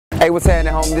Hey, what's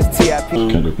happening, homie? This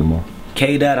T.I.P. Kendrick Lamar.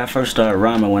 K.Dot, I first started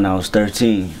rhyming when I was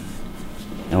 13.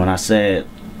 And when I said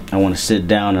I want to sit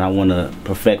down and I want to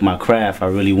perfect my craft, I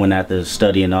really went after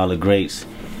studying all the greats.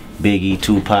 Biggie,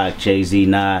 Tupac, Jay-Z,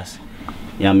 Nas.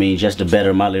 You know what I mean? Just to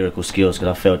better my lyrical skills,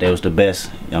 because I felt they was the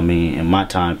best, you know what I mean, in my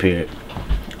time period.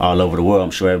 All over the world, I'm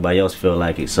sure everybody else feel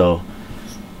like it. So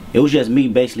it was just me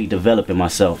basically developing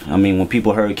myself. I mean, when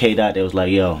people heard K.Dot, they was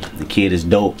like, yo, the kid is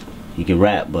dope. He can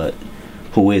rap, but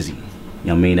who is he? You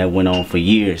know what I mean? That went on for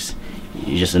years.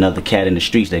 He's just another cat in the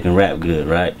streets that can rap good,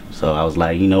 right? So I was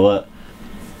like, you know what?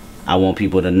 I want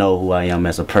people to know who I am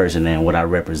as a person and what I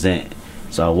represent.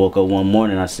 So I woke up one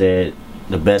morning, I said,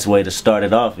 the best way to start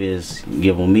it off is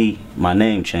giving me my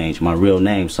name change, my real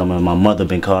name. Something my mother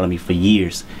been calling me for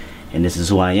years. And this is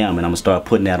who I am, and I'm gonna start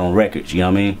putting that on records, you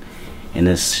know what I mean? And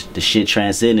the shit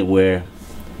transcended where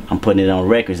I'm putting it on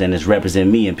records and it's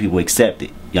representing me and people accept it,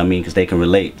 you know what I mean? Because they can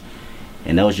relate.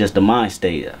 And that was just the mind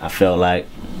state. I felt like,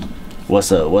 what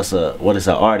is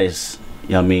an artist, you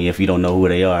know what I mean, if you don't know who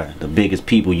they are? The biggest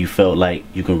people you felt like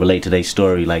you can relate to their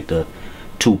story, like the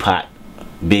Tupac,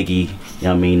 Biggie, you know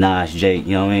what I mean, Nas, Jay,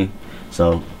 you know what I mean?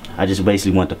 So I just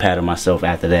basically want to pattern myself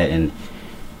after that and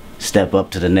step up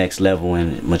to the next level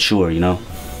and mature, you know?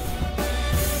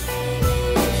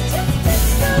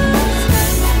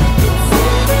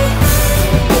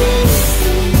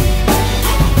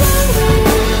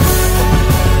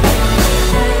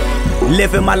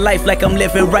 Living my life like I'm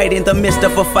living right in the midst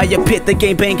of a fire pit. The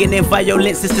game banging and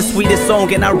violence is the sweetest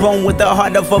song, and I roam with the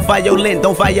heart of a violin.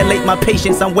 Don't violate my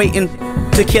patience, I'm waiting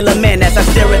to kill a man as I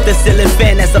stare at the ceiling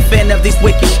fan. As a fan of these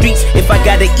wicked streets, if I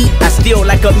gotta eat, I steal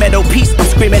like a metal piece. I'm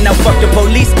screaming out, fuck the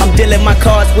police. I'm dealing my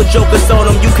cards with jokers on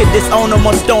them. You can disown them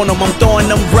or stone them. I'm throwing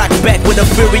them rock back with a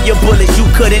fury of bullets. You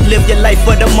couldn't live your life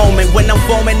for the moment. When I'm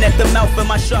foaming at the mouth and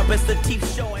my sharpest the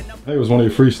teeth showing. Hey, it was one of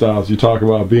your freestyles. You talk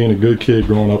about being a good kid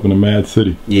growing up in a mad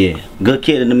city. Yeah, good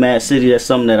kid in the mad city. That's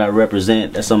something that I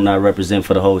represent. That's something I represent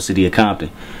for the whole city of Compton.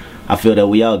 I feel that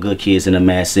we all good kids in the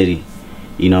mad city.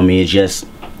 You know what I mean? It's just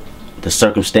the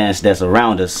circumstance that's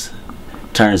around us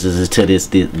turns us into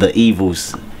the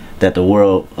evils that the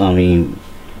world, I mean,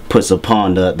 puts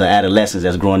upon the adolescents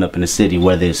that's growing up in the city.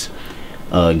 Whether it's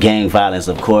gang violence,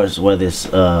 of course, whether it's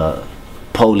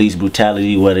police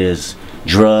brutality, whether it's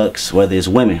drugs, whether it's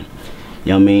women.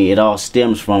 You know what I mean? It all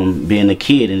stems from being a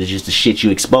kid, and it's just the shit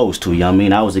you exposed to. You know what I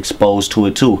mean? I was exposed to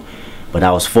it too, but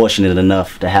I was fortunate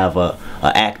enough to have a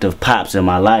active pops in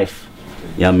my life.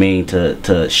 You know what I mean?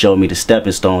 To show me the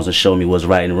stepping stones and show me what's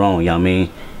right and wrong. You know what I mean?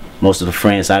 Most of the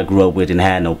friends I grew up with didn't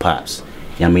have no pops. You know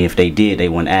what I mean? If they did, they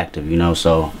weren't active. You know,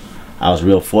 so I was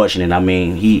real fortunate. I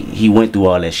mean, he went through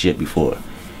all that shit before,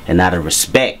 and out of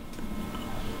respect,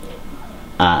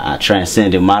 I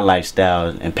transcended my lifestyle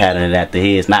and patterned it after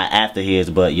his. Not after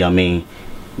his, but, you know what I mean,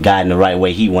 guiding the right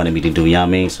way he wanted me to do, you know what I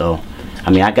mean? So,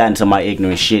 I mean, I got into my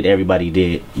ignorant shit, everybody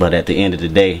did, but at the end of the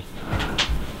day,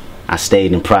 I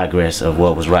stayed in progress of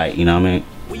what was right, you know what I mean?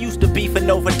 We used to beefing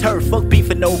over turf, fuck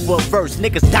beefing over verse.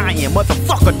 Niggas dying,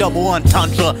 motherfucker, double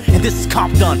entendre. And this is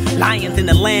Compton, lions in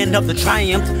the land of the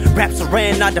triumph. Raps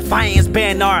around our defiance,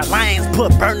 ban our alliance.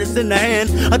 Put burners in the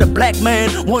hands of the black man.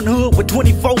 One hood with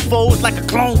 24 foes like a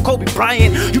clone Kobe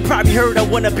Bryant. You probably heard I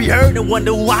wanna be heard and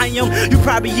wonder who I am. You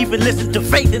probably even listen to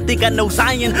Faith and think I know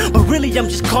Zion. But really I'm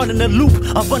just caught in the loop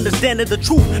of understanding the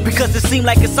truth, because it seems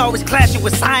like it's always clashing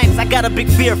with science. I got a big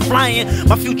fear of flying.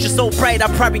 My future's so bright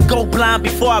I probably go blind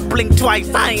before I blink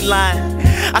twice, I ain't lying.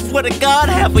 I swear to God,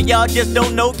 half of y'all just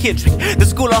don't know Kendrick. The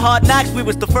school of hard knocks, we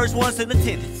was the first ones in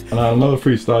attendance. Another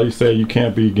freestyle, you say you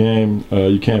can't be game,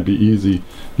 you can't be easy.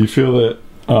 You feel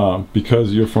that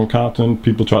because you're from Compton,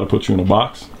 people try to put you in a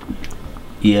box?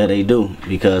 Yeah, they do,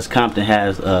 because Compton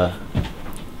has, I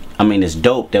mean, it's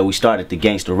dope that we started the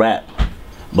gangster rap,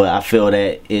 but I feel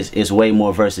that it's way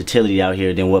more versatility out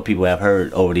here than what people have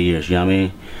heard over the years, you know what I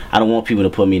mean? I don't want people to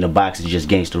put me in a box of just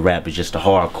gangster rap. It's just a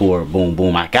hardcore boom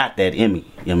boom. I got that in me, you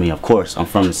know what I mean? Of course, I'm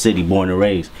from the city, born and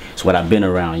raised. It's what I've been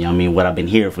around, you know what I mean? What I've been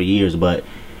here for years, but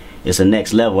it's a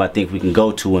next level I think we can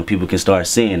go to and people can start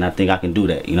seeing. I think I can do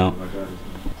that, you know?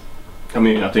 I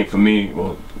mean, I think for me,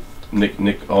 well,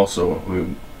 Nick also, I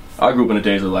mean, I grew up in the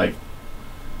days of like,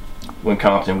 when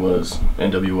Compton was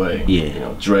NWA, yeah, you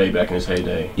know, Dre back in his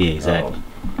heyday. Yeah, exactly.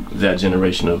 That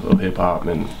generation of hip hop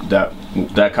and that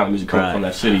kind of music coming from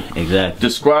that city. Exactly.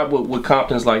 Describe what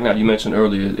Compton's like now. You mentioned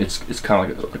earlier it's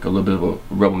kind of like a little bit of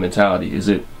a rebel mentality. Is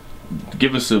it?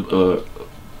 Give us a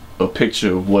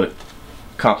picture of what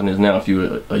Compton is now if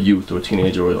you're a youth or a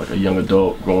teenager or like a young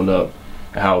adult growing up,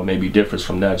 and how it maybe differs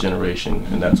from that generation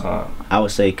and that time. I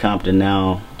would say Compton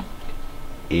now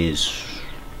is,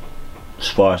 as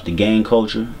far as the gang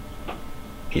culture,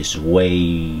 it's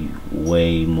way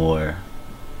more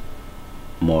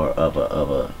of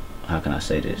a how can I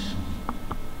say this?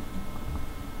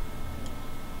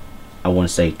 I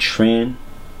wouldn't say trend.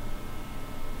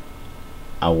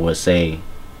 I would say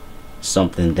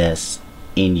something that's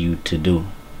in you to do,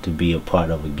 to be a part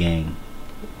of a gang.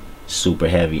 Super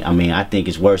heavy. I mean, I think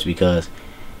it's worse because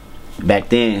back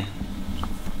then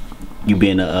you be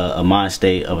in a mind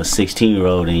state of a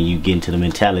 16-year-old and you get into the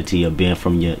mentality of being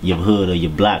from your hood or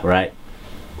your block, right?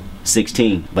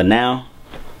 16. But now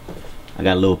I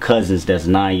got little cousins that's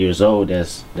 9 years old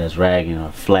that's ragging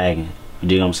or flagging. You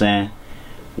dig what I'm saying?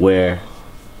 Where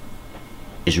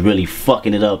it's really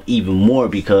fucking it up even more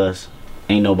because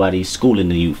ain't nobody schooling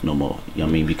the youth no more. You know what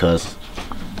I mean? Because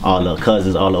all the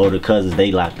cousins, all the older cousins,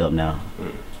 they locked up now.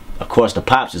 Of course the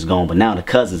pops is gone, but now the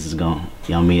cousins is gone.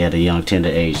 You know what I mean? At a young, tender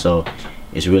age. So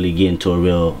it's really getting to a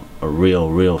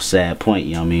real sad point.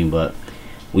 You know what I mean? But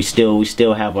we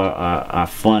still have our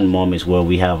fun moments where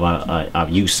we have our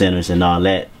youth centers and all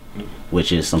that,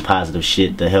 which is some positive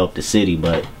shit to help the city.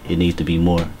 But it needs to be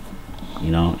more. You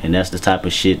know, and that's the type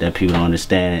of shit that people don't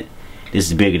understand. This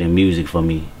is bigger than music for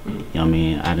me. You know what I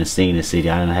mean? I done seen the city.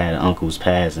 I done had uncles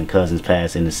pass and cousins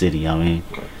pass in the city. You know what I mean?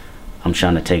 I'm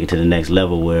trying to take it to the next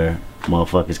level where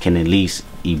motherfuckers can at least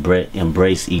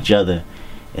embrace each other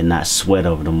and not sweat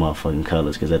over the motherfucking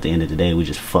colors. Because at the end of the day, we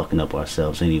just fucking up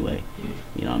ourselves anyway.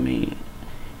 You know what I mean?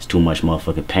 It's too much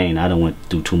motherfucking pain. I done went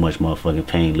through too much motherfucking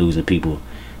pain losing people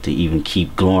to even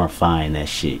keep glorifying that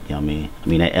shit. You know what I mean? I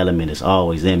mean, that element is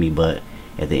always in me, but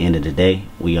at the end of the day,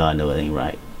 we all know it ain't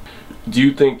right. Do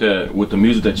you think that with the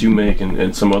music that you make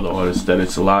and some other artists that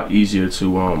it's a lot easier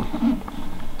to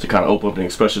kind of open up and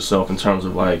express yourself in terms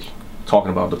of like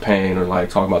talking about the pain or like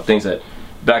talking about things that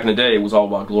back in the day it was all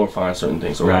about glorifying certain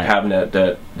things or right. like having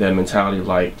that mentality of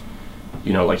like,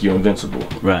 you know, like you're invincible.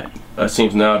 Right. It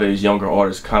seems nowadays younger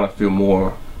artists kind of feel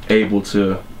more able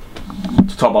to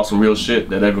talk about some real shit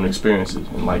that everyone experiences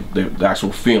and like the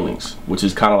actual feelings, which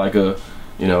is kind of like a,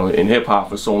 you know, in hip hop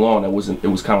for so long it was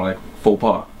kind of like faux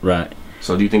pas. Right.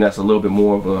 So do you think that's a little bit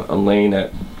more of a lane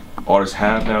that artists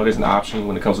have nowadays, an option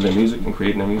when it comes to their music and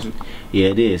creating their music? Yeah,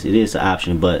 it is. It is an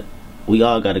option, but we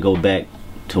all got to go back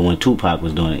to when Tupac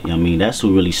was doing it. You know what I mean? That's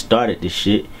who really started this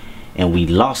shit, and we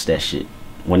lost that shit.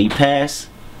 When he passed,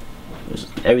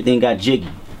 everything got jiggy.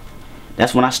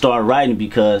 That's when I started writing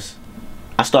because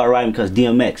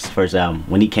DMX first album,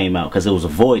 when he came out, because it was a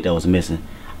void that was missing.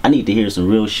 I need to hear some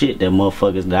real shit that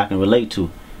motherfuckers that I can relate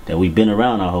to, that we've been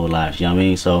around our whole lives. You know what I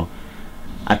mean? So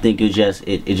I think it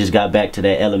just got back to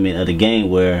that element of the game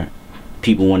where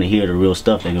people want to hear the real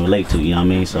stuff they can relate to. You know what I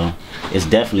mean? So it's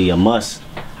definitely a must.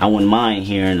 I wouldn't mind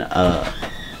hearing.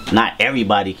 Not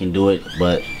everybody can do it,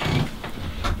 but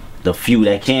the few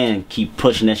that can keep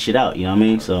pushing that shit out. You know what I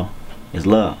mean? So it's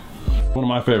love. One of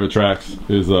my favorite tracks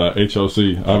is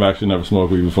H.O.C. I've actually never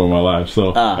smoked weed before in my life,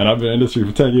 so and I've been in the industry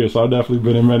for 10 years, so I've definitely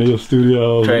been in many of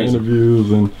studios and interviews.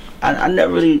 And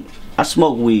I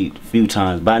smoked weed a few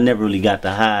times, but I never really got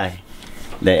the high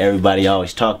that everybody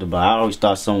always talked about. I always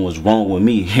thought something was wrong with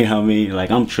me. You know what I mean?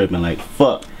 Like I'm tripping, like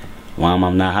fuck, why am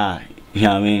I not high? You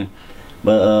know what I mean?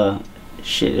 But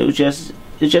shit, it's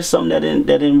just something that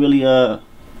didn't really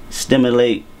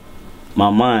stimulate my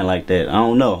mind like that. I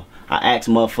don't know. I ask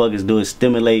motherfuckers, do it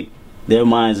stimulate their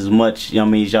minds as much, you know what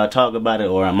I mean, as y'all talk about it,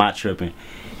 or am I tripping?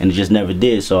 And it just never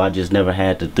did, so I just never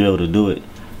had the thrill to do it.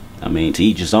 I mean, to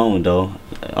each his own though.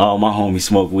 All my homies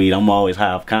smoke weed. I'm always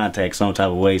high off contact some type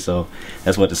of way, so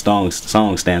that's what the song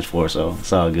stands for, so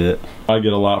it's all good. I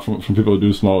get a lot from people who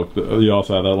do smoke. You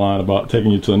also have that line about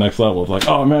taking you to the next level. It's like,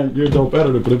 oh man, you're a dope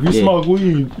editor, but if you smoke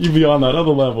weed, you be on that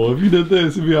other level. If you did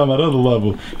this, you be on that other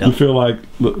level. Do you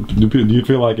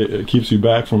feel like it keeps you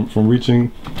back from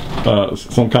reaching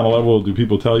some kind of level? Do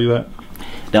people tell you that?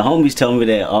 The homies tell me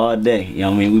that all day. You know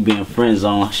what I mean? We been friends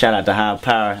on. Shout out to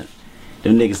HiiiPOWER.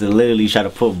 Them niggas that literally try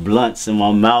to put blunts in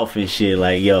my mouth and shit.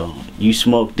 Like, yo, you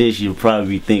smoke this, you'll probably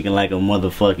be thinking like a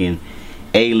motherfucking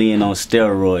alien on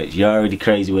steroids. You're already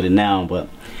crazy with it now, but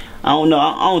I don't know.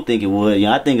 I don't think it would. You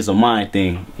know, I think it's a mind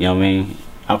thing. You know what I mean?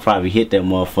 I'll probably hit that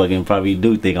motherfucker and probably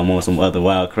do think I'm on some other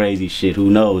wild crazy shit. Who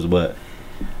knows? But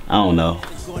I don't know.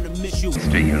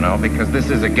 You know, because this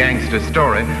is a gangster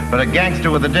story, but a gangster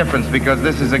with a difference, because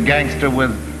this is a gangster with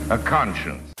a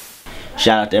conscience.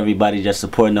 Shout out to everybody just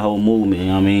supporting the whole movement, you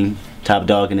know what I mean? Top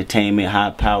Dog Entertainment,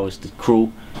 HiiiPOWER, the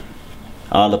crew,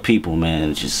 all the people,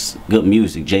 man. It's just good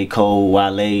music. J. Cole,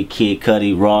 Wale, Kid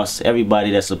Cudi, Ross,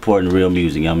 everybody that's supporting real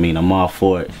music, you know what I mean? I'm all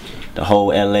for it. The whole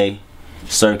LA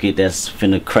circuit that's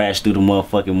finna crash through the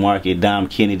motherfucking market. Dom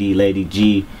Kennedy, Lady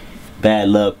G, Bad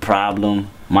Luck, Problem,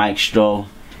 Mike Stroh,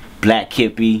 Black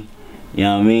Hippie, You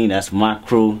know what I mean? That's my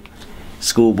crew.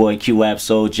 Schoolboy, Q-Wap,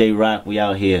 Soul, J-Rock, we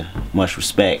out here. Much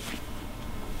respect.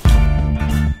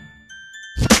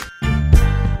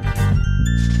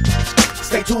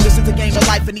 Stay tuned, this is the game of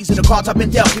life and these are the cards I've been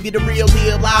dealt. Give you the real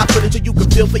deal, live footage and you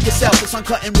can feel for yourself. It's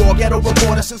uncut and raw, ghetto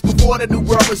reporter since before the new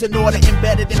world was in order.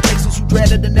 Embedded in places you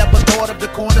dreaded and never thought of. The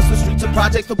corners, the streets and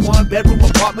projects, the one bedroom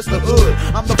apartments, the hood.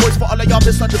 I'm the voice for all of y'all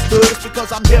misunderstood. It's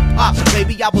because I'm hip-hop,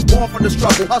 baby, I was born from the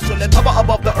struggle. Hustle and hover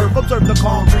above the earth, observe the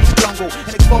concrete jungle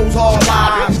and expose all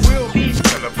lies.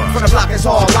 From the block, it's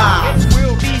all lies.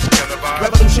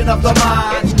 Revolution of the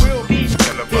mind.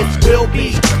 It will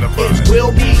be, it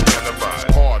will be.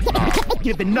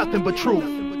 Giving nothing but truth.